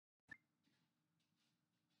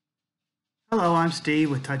Hello, I'm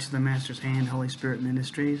Steve with Touch of the Master's Hand, Holy Spirit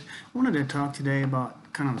Ministries. I wanted to talk today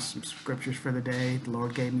about kind of some scriptures for the day the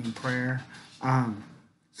Lord gave me in prayer. 2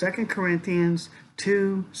 Corinthians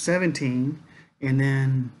 2:17, and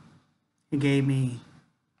then He gave me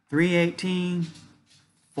 3:18,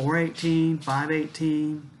 4:18,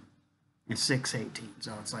 5:18, and 6:18.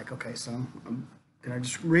 So it's like, okay, so can I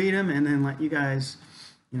just read them and then let you guys,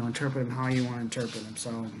 interpret them how you want to interpret them?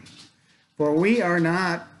 So, for we are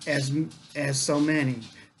not as so many,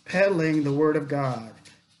 peddling the word of God,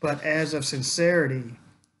 but as of sincerity,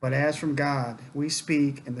 but as from God, we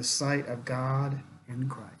speak in the sight of God in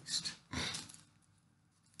Christ.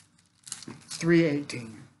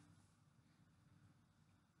 3:18.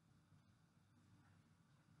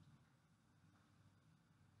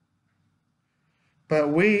 But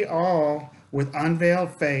we all, with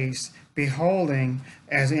unveiled face, beholding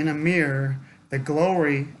as in a mirror the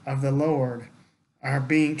glory of the Lord, are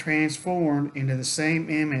being transformed into the same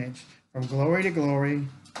image from glory to glory,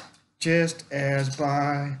 just as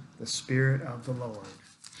by the Spirit of the Lord.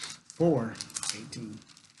 4:18.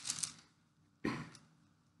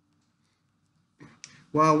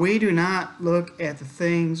 While we do not look at the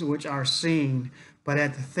things which are seen, but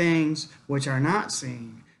at the things which are not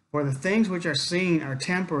seen. For the things which are seen are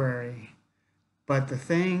temporary, but the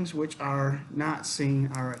things which are not seen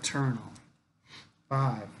are eternal.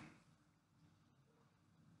 5.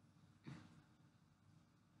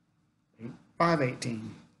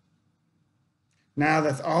 5:18. Now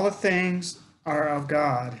that all the things are of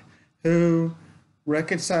God, who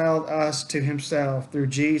reconciled us to himself through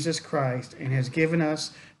Jesus Christ and has given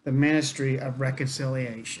us the ministry of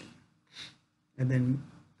reconciliation. And then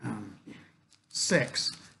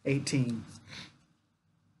 6:18.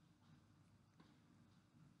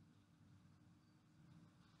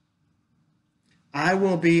 I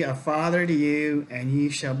will be a father to you, and ye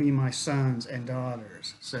shall be my sons and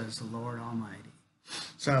daughters, says the Lord Almighty.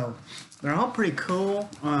 So they're all pretty cool.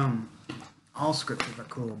 All scriptures are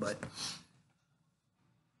cool, but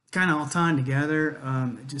kind of all tied together.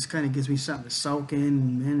 It just kind of gives me something to soak in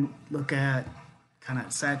and then look at, kind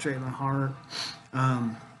of saturate my heart.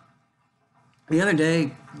 The other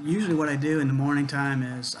day, usually what I do in the morning time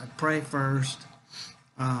is I pray first,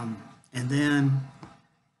 and then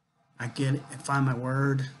I find my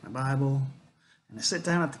word, my Bible, and I sit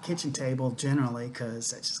down at the kitchen table generally because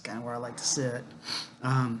that's just kind of where I like to sit,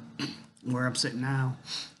 where I'm sitting now.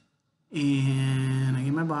 And I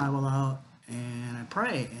get my Bible out and I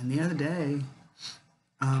pray. And the other day,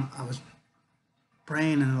 I was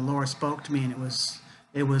praying and the Lord spoke to me, and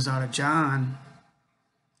it was out of John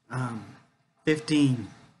 15.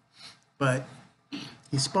 But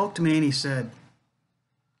He spoke to me and He said,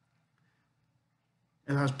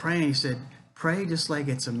 as I was praying, He said, pray just like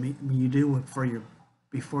you do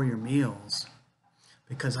before your meals,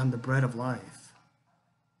 because I'm the bread of life.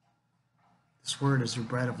 This word is the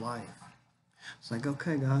bread of life. It's like,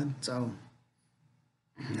 okay, God. So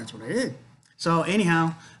that's what I did. So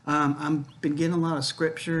anyhow, I've been getting a lot of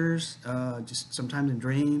scriptures, just sometimes in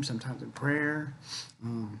dreams, sometimes in prayer.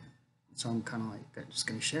 So I'm kind of like just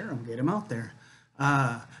going to share them, get them out there.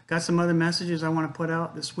 Got some other messages I want to put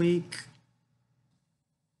out this week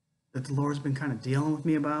that the Lord's been kind of dealing with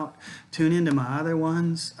me about. Tune into my other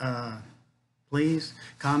ones. Please,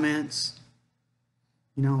 comments,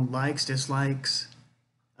 likes, dislikes.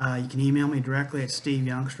 You can email me directly at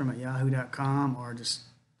steveyoungstrom@yahoo.com, or just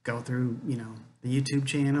go through, the YouTube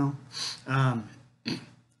channel.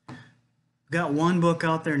 Got one book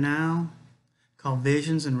out there now called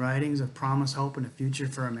Visions and Writings of Promise, Hope, and a Future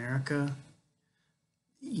for America.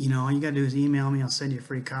 All you got to do is email me. I'll send you a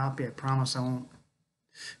free copy. I promise I won't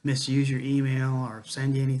misuse your email or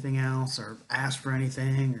send you anything else or ask for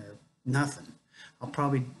anything or nothing. I'll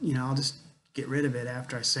probably, I'll just get rid of it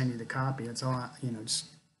after I send you the copy. That's all just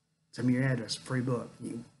send me your address, free book.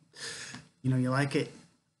 You like it,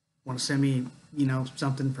 want to send me,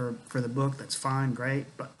 something for the book, that's fine, great.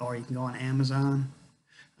 But, or you can go on Amazon.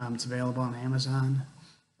 It's available on Amazon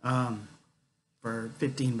for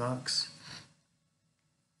 $15.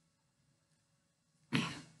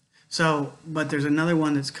 So, but there's another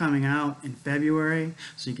one that's coming out in February,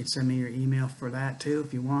 so you can send me your email for that too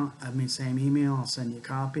if you want. Same email, I'll send you a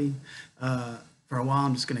copy. For a while,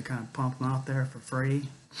 I'm just going to kind of pump them out there for free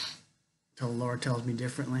until the Lord tells me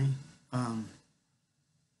differently. And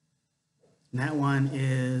that one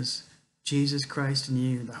is Jesus Christ in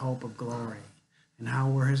You, the Hope of Glory, and how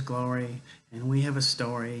we're His glory, and we have a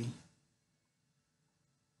story.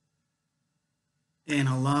 And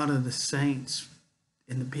a lot of the saints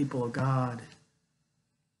and the people of God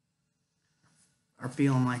are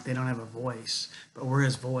feeling like they don't have a voice, but we're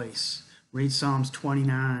His voice. Read Psalms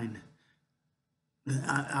 29.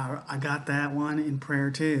 I got that one in prayer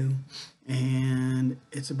too, and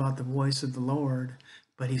it's about the voice of the Lord.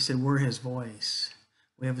 But he said we're his voice.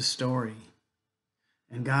 We have a story,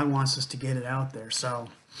 and God wants us to get it out there. So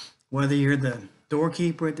whether you're the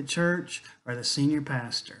doorkeeper at the church or the senior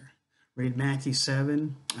pastor, read Matthew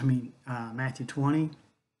 20.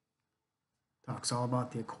 Talks all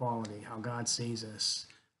about the equality, how God sees us.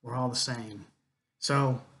 We're all the same.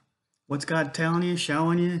 So what's God telling you,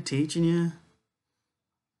 showing you, teaching you?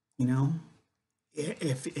 You know,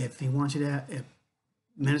 if he wants you to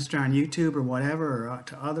minister on YouTube or whatever, or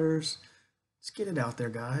to others, let's get it out there,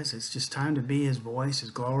 guys. It's just time to be his voice,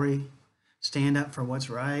 his glory, stand up for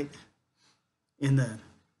what's right. In the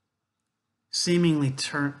seemingly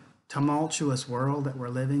tumultuous world that we're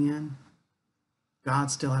living in,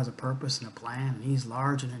 God still has a purpose and a plan, and he's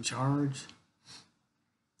large and in charge.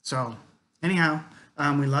 So anyhow,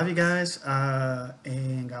 we love you guys,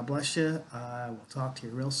 and God bless you. We'll talk to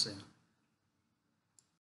you real soon.